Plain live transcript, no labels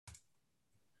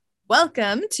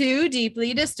Welcome to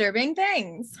Deeply Disturbing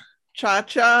Things.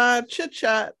 Cha-cha,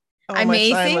 chit-chat. Oh, I'm my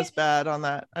sign Macy. was bad on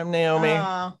that. I'm Naomi,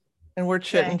 Oh, and we're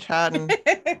chitting okay. chatting.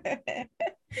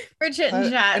 We're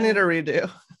chitting I need a chatting.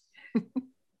 redo. I That's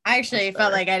actually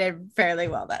felt better. like I did fairly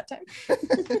well that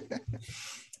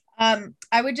time.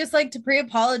 I would just like to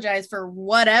pre-apologize for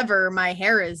whatever my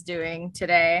hair is doing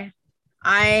today.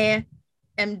 I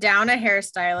am down a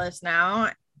hairstylist now,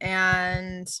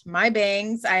 and my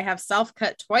bangs I have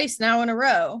self-cut twice now in a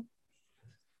row,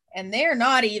 and they're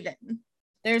not even.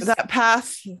 There's That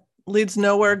path leads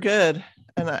nowhere good,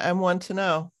 and I'm one to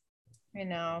know.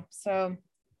 so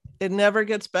It never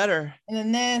gets better. and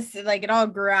then this, like, it all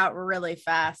grew out really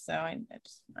fast. So I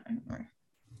just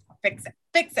fix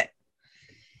it.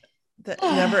 The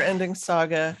never-ending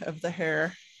saga of the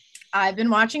hair. I've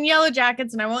been watching Yellow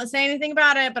Jackets, and I won't say anything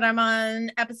about it, but I'm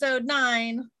on episode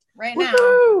 9 right now.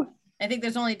 Woohoo! I think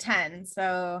there's only 10,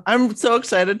 so I'm so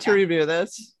excited to review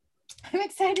this. I'm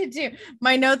excited too.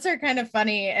 My notes are kind of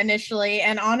funny initially,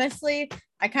 and honestly,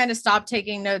 I kind of stopped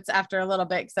taking notes after a little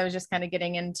bit because I was just kind of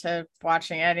getting into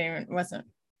watching it. Wasn't.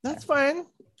 That's fine.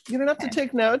 You don't have to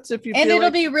take notes if you And feel it'll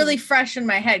like be really fresh in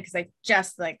my head because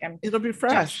I'm it'll be just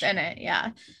fresh. in it. Yeah.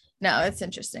 No, it's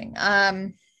interesting.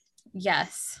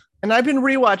 Yes. And I've been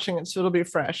rewatching it, so it'll be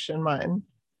fresh in mine.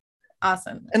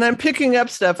 Awesome. And I'm picking up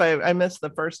stuff I missed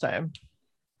the first time.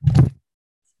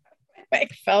 I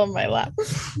fell in my lap.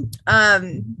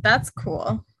 That's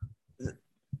cool.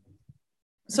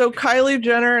 So Kylie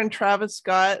Jenner and Travis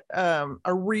Scott are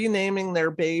renaming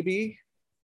their baby.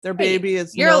 Their baby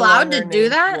is you're no allowed to longer do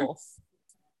named that? Wolf.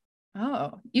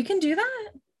 Oh, you can do that?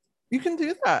 You can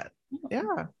do that.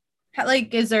 Yeah.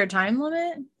 Like, is there a time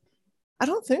limit? I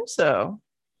don't think so.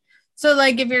 So,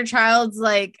 like, if your child's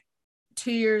like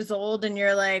 2 years old and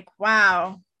you're like,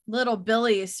 wow, little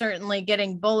Billy is certainly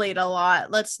getting bullied a lot.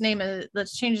 Let's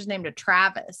change his name to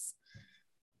Travis.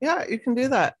 Yeah, you can do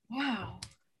that. Wow.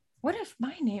 What if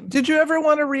my name? Did you ever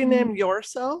want to rename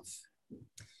yourself?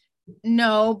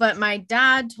 No, but my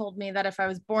dad told me that if I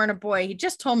was born a boy, he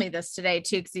just told me this today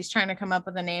too, because he's trying to come up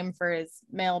with a name for his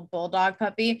male bulldog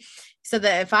puppy. So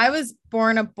that if I was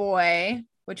born a boy,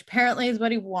 which apparently is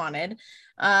what he wanted,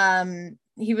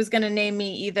 he was going to name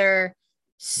me either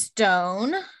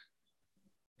Stone,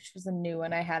 which was a new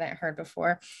one I hadn't heard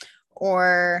before,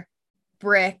 or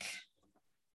Brick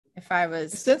if I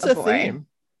was Since a a boy. theme.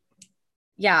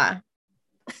 Yeah.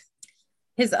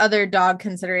 His other dog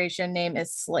consideration name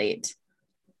is Slate.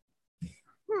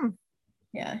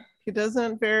 Yeah. He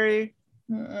doesn't vary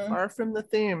far from the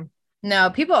theme. No,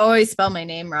 people always spell my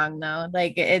name wrong though.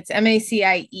 Like it's Macie.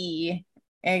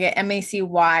 I get Macy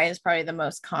is probably the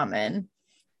most common.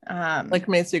 Like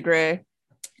Macy Gray.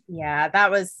 Yeah,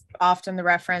 that was often the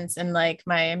reference in like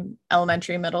my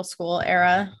elementary, middle school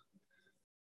era.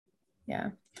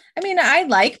 Yeah. I mean, I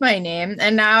like my name,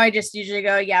 and now I just usually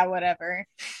go, yeah, whatever.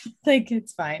 Like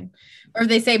it's fine. Or if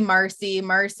they say Marcy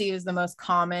is the most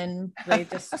common. They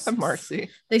just Marcy.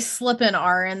 They slip an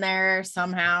R in there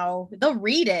somehow. They'll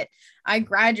read it. I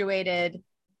graduated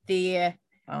I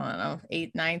don't know,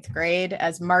 8th, 9th grade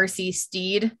as Marcy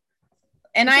Steed.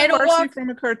 And I had to walk from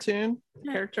a cartoon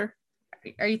character.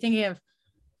 Are you thinking of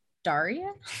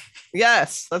Daria?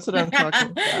 Yes, that's what I'm talking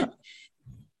about.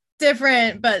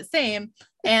 Different, but same.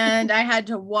 And I had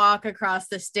to walk across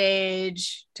the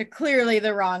stage to clearly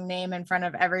the wrong name in front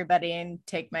of everybody and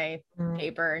take my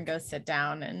paper and go sit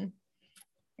down. And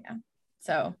yeah,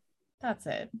 so that's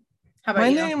it. How about my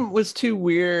you? name was too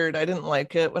weird. I didn't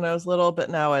like it when I was little, but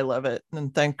now I love it.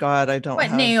 And thank God I don't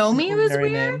have Naomi was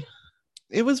weird? Name.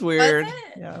 It was weird. Was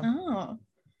it? Yeah. Oh.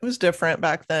 It was different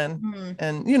back then.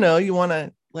 And you want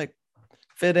to like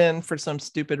fit in for some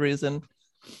stupid reason.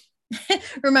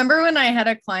 Remember when I had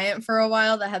a client for a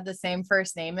while that had the same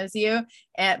first name as you,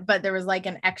 but there was like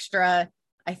an extra,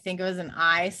 I think it was an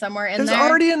I somewhere in there. There's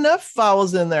already enough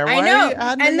vowels in there. I know.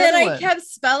 And then I kept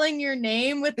spelling your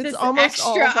name with this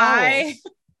extra I.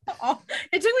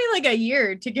 It took me like a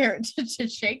year to get to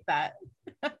shake that.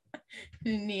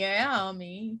 Yeah,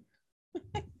 me.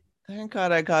 Thank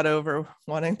God I got over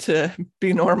wanting to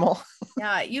be normal.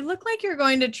 Yeah, you look like you're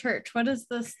going to church. What is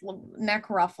this neck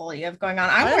ruffle you have going on?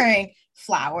 I'm wearing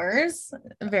flowers.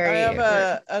 I have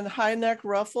a high neck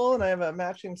ruffle and I have a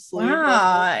matching sleeve.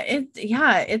 Wow,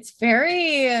 it's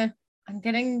very. I'm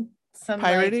getting some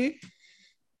piratey.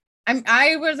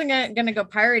 I wasn't gonna go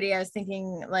piratey. I was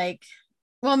thinking like,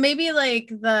 well, maybe like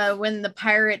when the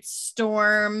pirates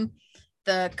storm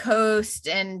the coast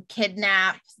and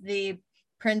kidnap the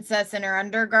princess in her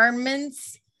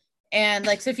undergarments, and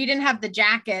like, so if you didn't have the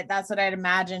jacket, that's what I'd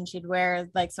imagine she'd wear,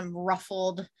 like some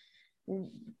ruffled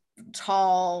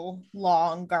tall,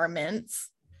 long garments.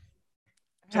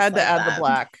 Had to like add the that.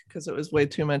 black because it was way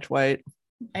too much white.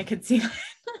 I could see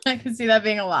I could see that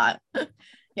being a lot.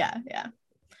 Yeah.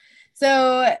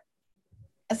 So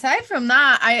aside from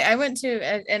that, I went to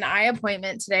an eye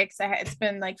appointment today because it's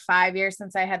been like 5 years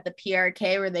since I had the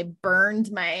PRK where they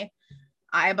burned my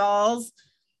eyeballs.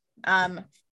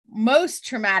 Most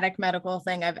traumatic medical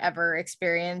thing I've ever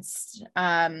experienced.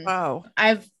 Wow.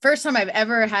 First time I've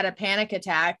ever had a panic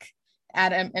attack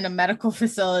in a medical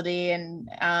facility, and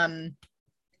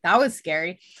that was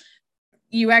scary.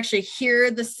 You actually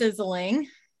hear the sizzling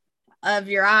of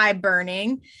your eye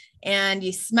burning and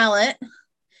you smell it.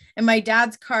 And my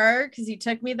dad's car, because he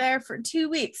took me there for 2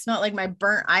 weeks, smelled like my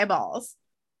burnt eyeballs.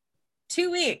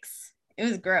 2 weeks. It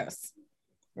was gross.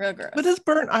 Real gross. What does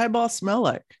burnt eyeball smell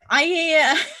like?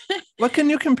 What can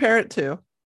you compare it to?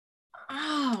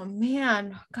 Oh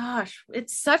man, gosh,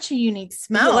 it's such a unique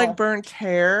smell. Is it like burnt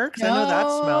hair? Because I know that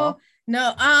smell.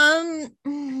 No,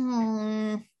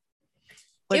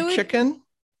 like chicken?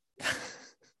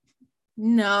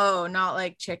 No, not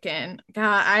like chicken.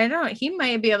 God, he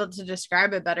might be able to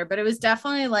describe it better, but it was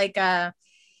definitely like I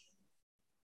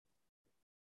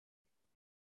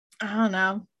don't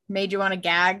know, made you want to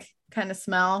gag kind of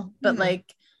smell, but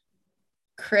like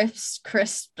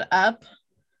crisped up.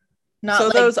 Not so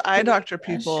like those eye doctor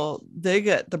people, they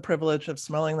get the privilege of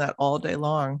smelling that all day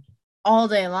long. All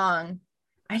day long.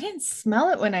 I didn't smell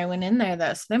it when I went in there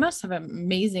though. So they must have an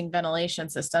amazing ventilation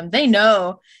system. They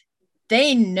know.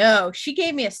 She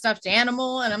gave me a stuffed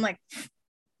animal and I'm like,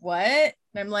 what? And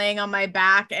I'm laying on my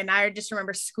back and I just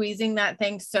remember squeezing that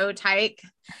thing so tight.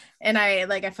 And I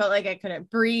felt like I couldn't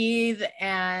breathe.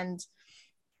 And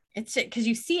it's because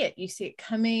you see it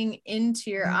coming into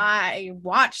your eye. You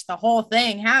watch the whole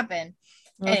thing happen.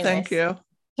 Well, thank you.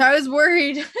 So I was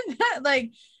worried that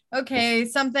okay,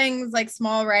 some things like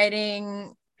small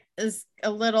writing is a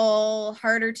little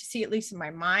harder to see, at least in my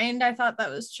mind. I thought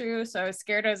that was true. So I was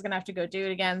scared I was going to have to go do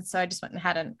it again. So I just went and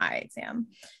had an eye exam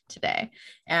today.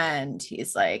 And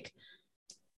he's like,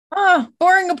 oh,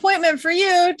 boring appointment for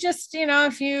you. Just,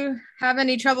 if you have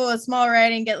any trouble with small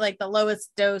writing, get the lowest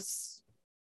dose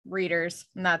readers.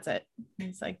 And that's it.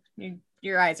 He's like,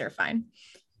 your eyes are fine.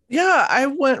 Yeah, I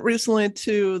went recently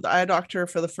to the eye doctor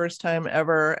for the first time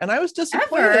ever. And I was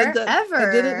disappointed that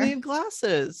I didn't need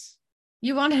glasses.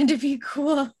 You wanted to be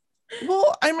cool.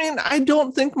 Well, I mean, I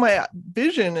don't think my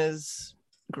vision is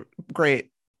great,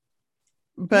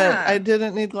 but I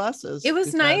didn't need glasses. It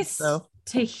was nice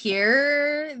to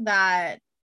hear that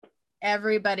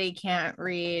everybody can't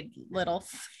read little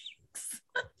things.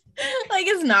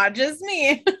 It's not just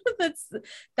me.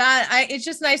 It's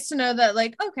just nice to know that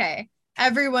okay,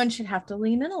 everyone should have to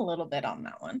lean in a little bit on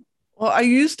that one. Well, I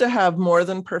used to have more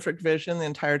than perfect vision the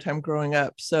entire time growing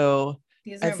up. So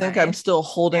I think I'm still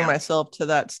holding myself to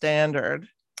that standard.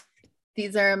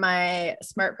 These are my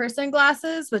smart person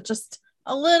glasses with just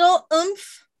a little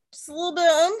oomph, just a little bit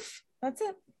of oomph. That's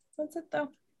it though.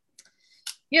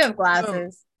 You have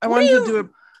glasses. I wanted to do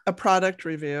a product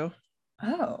review.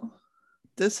 Oh.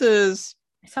 This is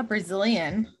I saw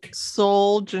Brazilian.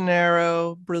 Sol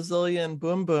Janeiro Brazilian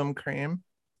Boom Boom Cream.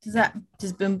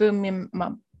 Does Boom Boom mean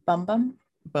bum bum?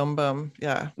 Bum bum,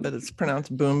 yeah, but it's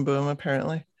pronounced Boom Boom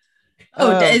apparently.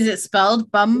 Oh, is it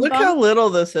spelled bum? Look how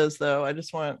little this is, though. I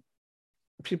just want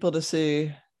people to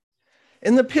see.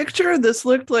 In the picture, this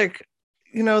looked like,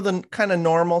 the kind of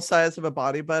normal size of a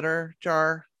body butter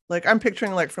jar. I'm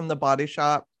picturing from the Body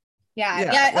Shop.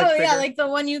 Yeah. Like the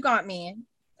one you got me,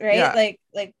 right?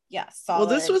 Yeah. Solid. Well,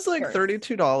 this was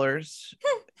 $32.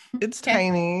 It's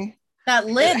tiny. That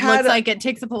lid looks like it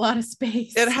takes up a lot of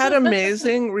space. It had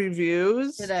amazing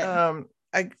reviews. Did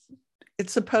it?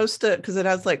 It's supposed to, because it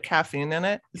has caffeine in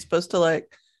it. It's supposed to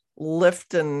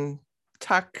lift and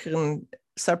tuck and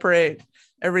separate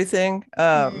everything.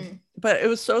 But it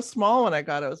was so small when I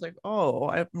got it. I was like, oh,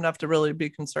 I'm gonna have to really be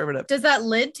conservative. Does that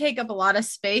lid take up a lot of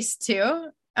space too?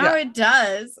 Yeah. Oh, it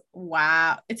does.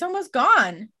 Wow. It's almost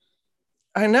gone.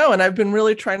 I know. And I've been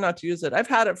really trying not to use it. I've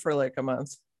had it for a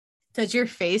month. Does your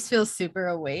face feel super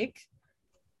awake?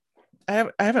 I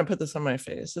haven't put this on my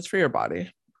face. It's for your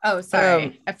body. Oh,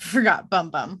 sorry. I forgot bum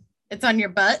bum. It's on your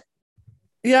butt?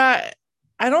 Yeah.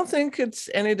 I don't think it's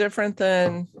any different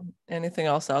than anything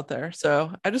else out there.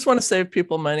 So I just want to save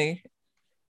people money.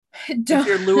 If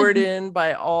you're lured in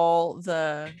by all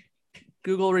the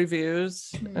Google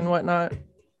reviews and whatnot,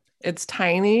 it's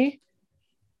tiny.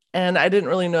 And I didn't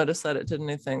really notice that it did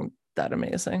anything that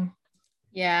amazing.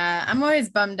 Yeah, I'm always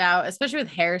bummed out, especially with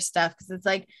hair stuff, because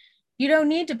it's you don't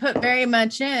need to put very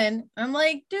much in. I'm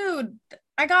like, dude,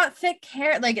 I got thick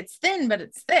hair. Like it's thin, but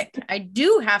it's thick. I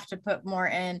do have to put more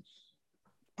in.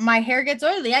 My hair gets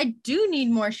oily. I do need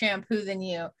more shampoo than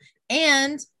you.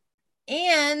 And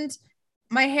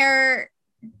my hair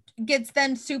gets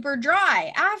then super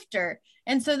dry after.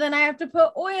 And so then I have to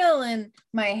put oil in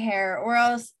my hair or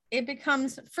else it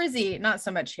becomes frizzy. Not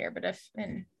so much here, but if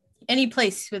in any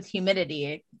place with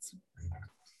humidity, it's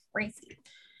crazy.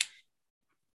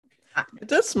 It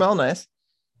does smell nice.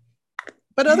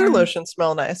 But other lotions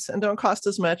smell nice and don't cost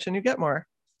as much and you get more.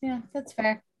 Yeah, that's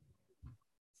fair.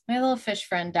 My little fish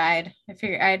friend died. I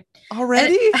figured I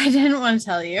didn't want to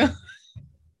tell you.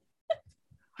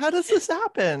 How does this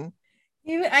happen?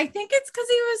 I think it's because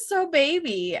he was so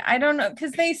baby. I don't know,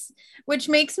 which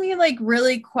makes me like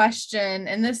really question,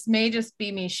 and this may just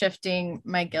be me shifting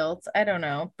my guilt. I don't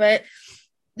know, but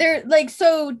they're like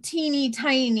so teeny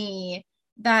tiny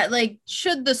that like,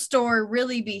 should the store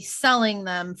really be selling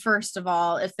them, first of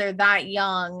all, if they're that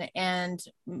young? And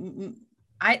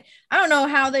I don't know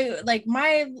how they, like,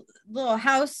 my little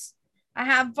house I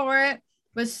have for it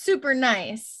was super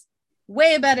nice,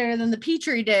 way better than the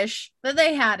petri dish that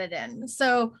they had it in.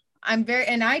 So I'm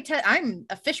I'm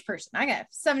a fish person. I got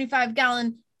a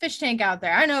 75-gallon fish tank out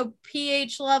there. I know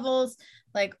pH levels,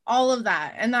 like all of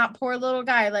that. And that poor little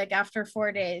guy, like after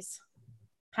 4 days,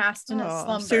 passed in his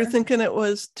slumber. So you're thinking it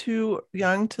was too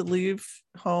young to leave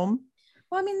home?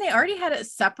 Well, I mean, they already had it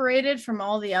separated from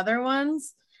all the other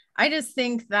ones. I just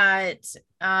think that,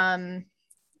 I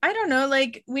don't know,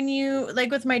 like when you,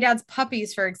 like with my dad's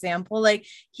puppies, for example, like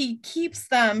he keeps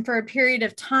them for a period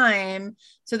of time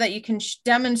so that you can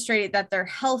demonstrate that they're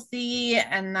healthy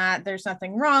and that there's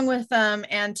nothing wrong with them,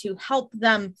 and to help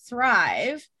them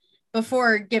thrive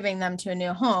before giving them to a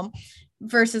new home,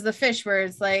 versus the fish where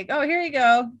it's like, oh, here you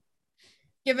go,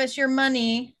 give us your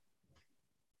money.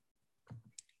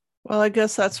 Well, I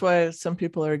guess that's why some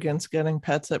people are against getting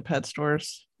pets at pet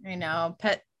stores. I know.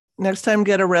 Next time,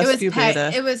 get a rescue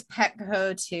beta. It was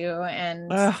Petco too.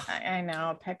 And I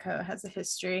know Petco has a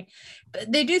history,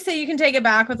 but they do say you can take it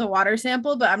back with a water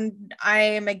sample, but I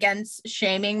am against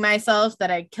shaming myself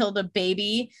that I killed a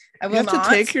baby. I will not. You have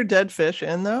to take your dead fish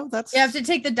in though. You have to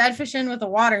take the dead fish in with a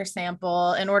water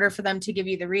sample in order for them to give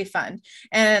you the refund.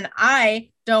 And I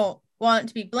don't want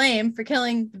to be blamed for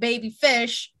killing the baby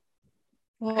fish.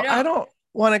 Well, I don't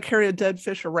want to carry a dead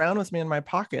fish around with me in my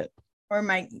pocket or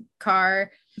my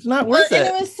car. It's not worth it. And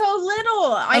it was so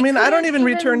little. I mean, I don't even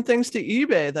return things to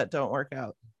eBay that don't work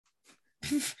out.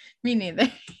 Me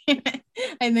neither.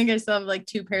 I think I still have like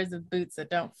 2 pairs of boots that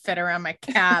don't fit around my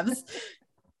calves.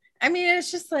 I mean,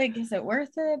 it's just like, is it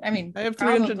worth it? I mean, I have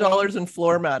 $300 in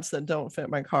floor mats that don't fit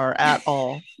my car at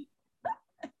all.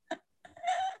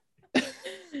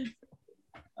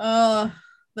 Oh,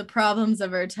 the problems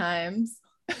of our times.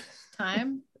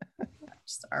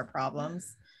 Just our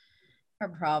problems.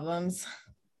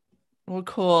 Well,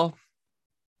 cool.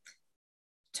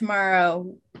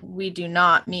 Tomorrow we do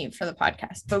not meet for the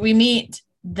podcast, but we meet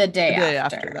the day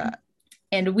after that.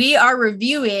 And we are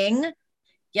reviewing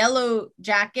Yellow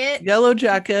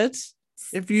Jackets.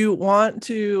 If you want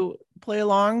to play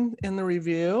along in the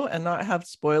review and not have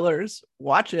spoilers,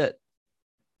 watch it.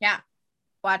 Yeah,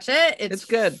 watch it. It's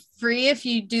good. Free if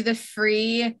you do the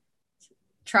free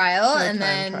trial and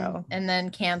then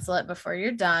cancel it before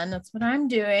you're done. That's what I'm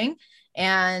doing.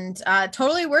 And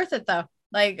totally worth it though.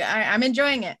 Like I'm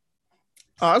enjoying it.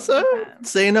 Awesome.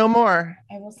 Say no more.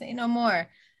 I will say no more.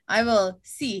 I will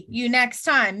see you next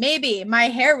time. Maybe my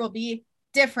hair will be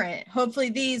different. Hopefully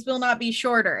these will not be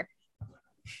shorter.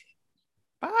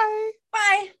 Bye.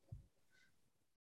 Bye.